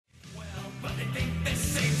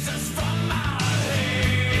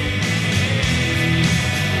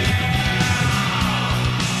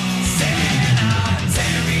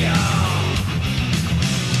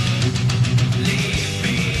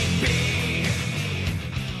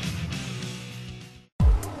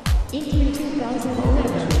in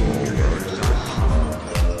 2011.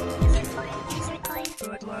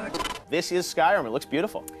 This is Skyrim. It looks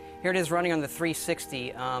beautiful. Here it is running on the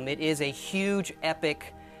 360. It is a huge,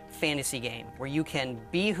 epic fantasy game where you can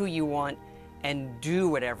be who you want and do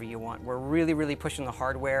whatever you want. We're really, really pushing the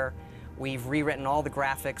hardware. We've rewritten all the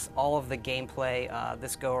graphics, all of the gameplay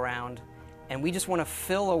this go-around, and we just want to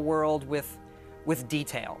fill a world with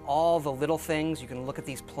detail. All the little things, you can look at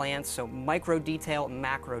these plants, so micro detail,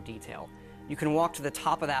 macro detail. You can walk to the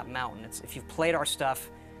top of that mountain. If you've played our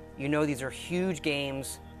stuff, you know these are huge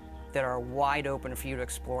games that are wide open for you to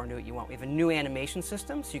explore and do what you want. We have a new animation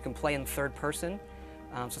system, so you can play in third person.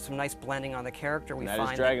 So some nice blending on the character. That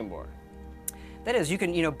is Dragonborn. That is, you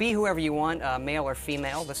can be whoever you want, male or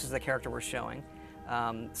female. This is the character we're showing.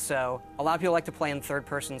 So a lot of people like to play in third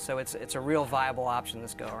person, so it's a real viable option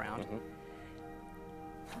this go around. Mm-hmm.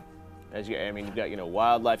 You've got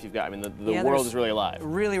wildlife. You've got the world is really alive.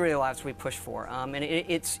 Really, really alive. That's what we push for. And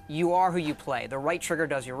it's you are who you play. The right trigger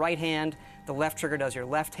does your right hand. The left trigger does your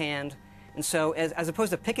left hand. And so as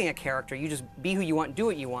opposed to picking a character, you just be who you want, do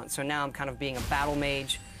what you want. So now I'm kind of being a battle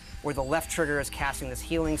mage, where the left trigger is casting this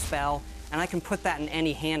healing spell. And I can put that in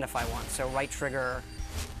any hand if I want. So right trigger,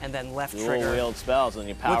 and then left trigger. Dual-wield spells, and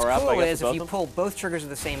you power up. What's cool is if you pull both triggers at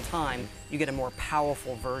the same time, you get a more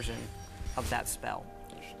powerful version of that spell.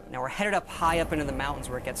 Now we're headed up high up into the mountains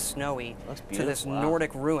where it gets snowy to this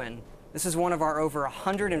Nordic ruin. This is one of our over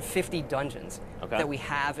 150 dungeons that we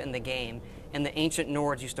have in the game, and the ancient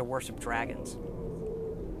Nords used to worship dragons.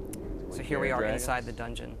 So here we are inside the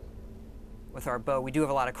dungeon with our bow. We do have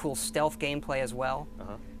a lot of cool stealth gameplay as well.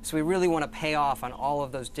 So we really want to pay off on all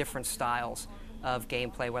of those different styles of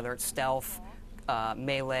gameplay, whether it's stealth,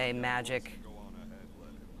 melee, magic.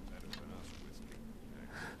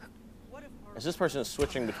 As this person is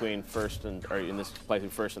switching between in this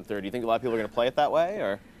playthrough first and third, do you think a lot of people are going to play it that way,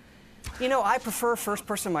 or? I prefer first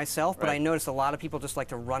person myself, but I notice a lot of people just like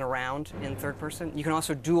to run around in third person. You can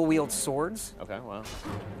also dual wield swords. Okay, wow.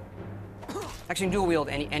 Actually, you can dual wield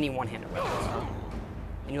any one-handed weapons.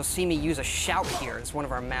 And you'll see me use a shout here. It's one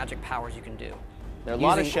of our magic powers you can do. There are a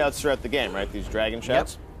lot of shouts throughout the game, right? These dragon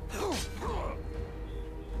shouts? Yep.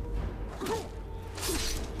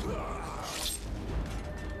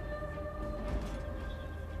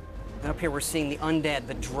 And up here we're seeing the undead,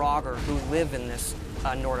 the Draugr, who live in this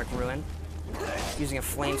Nordic ruin. Using a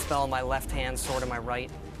flame spell in my left hand, sword in my right.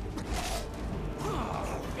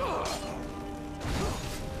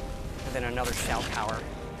 And then another shout power.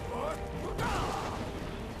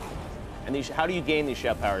 And how do you gain these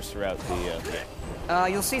shout powers throughout the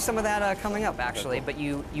game? You'll see some of that coming up, actually. But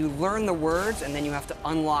you learn the words, and then you have to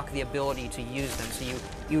unlock the ability to use them. So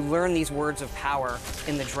you learn these words of power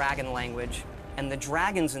in the dragon language. And the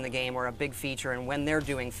dragons in the game are a big feature, and when they're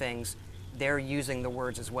doing things, they're using the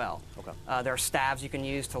words as well. There are staves you can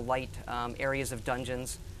use to light areas of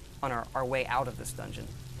dungeons on our way out of this dungeon.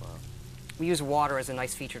 Wow. We use water as a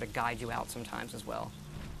nice feature to guide you out sometimes as well.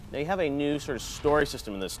 Now you have a new sort of story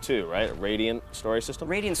system in this too, right? A radiant story system?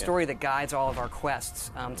 Radiant story that guides all of our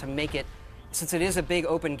quests to make it, since it is a big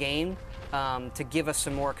open game, to give us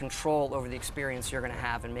some more control over the experience you're going to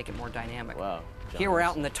have and make it more dynamic. Wow. Here we're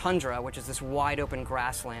out in the tundra, which is this wide open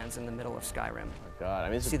grasslands in the middle of Skyrim. Oh my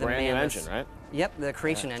God, this is a brand new engine, right? Yep, the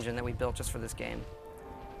creation engine that we built just for this game.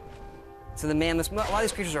 So a lot of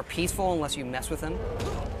these creatures are peaceful unless you mess with them.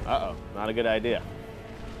 Uh-oh, not a good idea.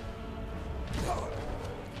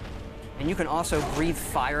 And you can also breathe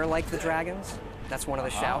fire like the dragons. That's one of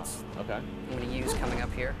the shouts. Okay. I'm going to use coming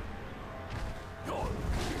up here.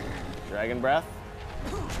 Dragon breath.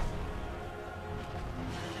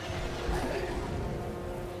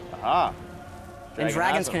 Aha. And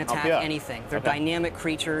dragons can attack anything. They're dynamic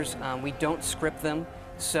creatures. We don't script them.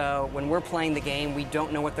 So when we're playing the game, we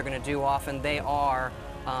don't know what they're going to do often. They are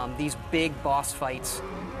these big boss fights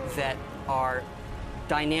that are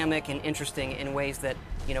dynamic and interesting in ways that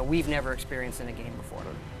we've never experienced in a game before.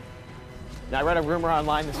 Now, I read a rumor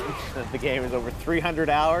online this week that the game is over 300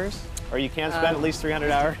 hours, or you can spend at least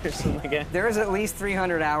 300 hours in the game. There is at least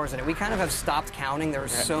 300 hours in it. We kind of have stopped counting. There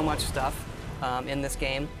was so much stuff in this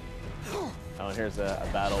game. Oh, and here's a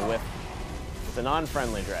battle with the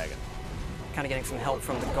non-friendly dragon. Kind of getting some help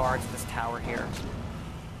from the guards of this tower here.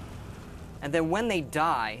 And then when they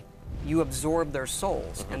die, you absorb their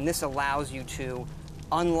souls, and this allows you to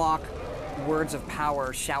unlock words of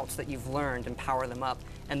power, shouts that you've learned, and power them up.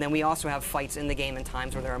 And then we also have fights in the game in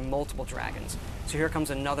times where there are multiple dragons. So here comes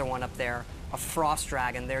another one up there, a frost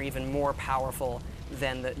dragon. They're even more powerful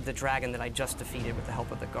than the dragon that I just defeated with the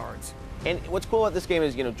help of the guards. And what's cool about this game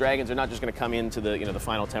is, dragons are not just going to come into the, the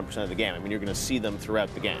final 10% of the game. I mean, you're going to see them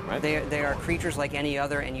throughout the game, right? They are creatures like any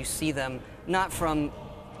other, and you see them not from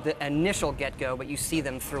the initial get-go, but you see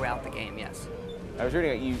them throughout the game, yes. I was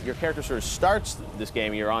reading your character sort of starts this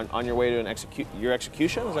game. You're on your way to your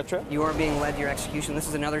execution. Is that true? You are being led to your execution. This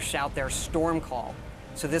is another shout there, Storm Call.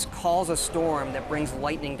 So this calls a storm that brings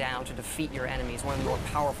lightning down to defeat your enemies. One of the more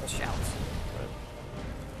powerful shouts.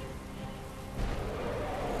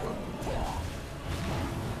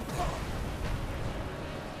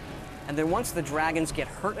 And then once the dragons get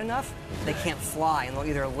hurt enough, they can't fly, and they'll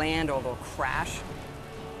either land or they'll crash.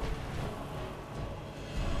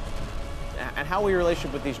 And how will your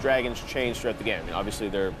relationship with these dragons change throughout the game? I mean, obviously,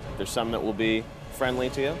 there's some that will be friendly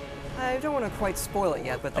to you. I don't want to quite spoil it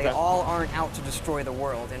yet, but they all aren't out to destroy the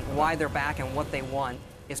world, and why they're back and what they want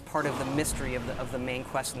is part of the mystery of the main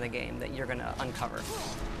quest in the game that you're going to uncover.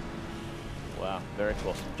 Wow, very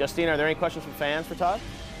cool. Justine, are there any questions from fans for Todd?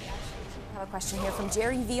 I have a question here from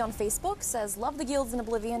Jerry V on Facebook. Says, love the guilds in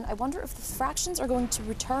Oblivion. I wonder if the fractions are going to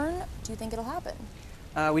return. Do you think it'll happen?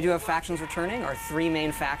 We do have factions returning. Our three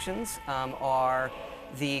main factions are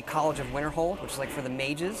the College of Winterhold, which is like for the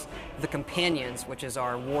mages, the Companions, which is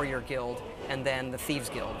our warrior guild, and then the Thieves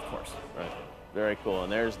Guild, of course. Right. Very cool.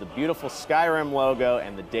 And there's the beautiful Skyrim logo,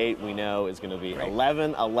 and the date we know is going to be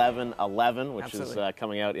 11/11/11, which is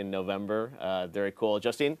coming out in November. Very cool.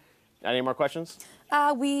 Justine, any more questions?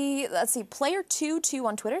 Let's see, Player22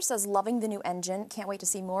 on Twitter says, loving the new engine. Can't wait to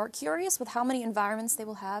see more. Curious with how many environments they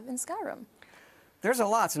will have in Skyrim. There's a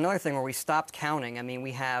lot. It's another thing where we stopped counting. I mean,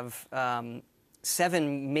 we have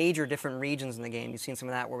 7 major different regions in the game. You've seen some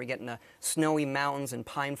of that where we get into snowy mountains and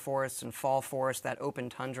pine forests and fall forests, that open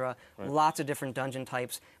tundra, lots of different dungeon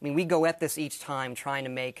types. I mean, we go at this each time trying to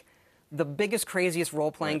make the biggest, craziest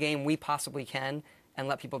role-playing game we possibly can and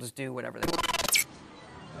let people just do whatever they want.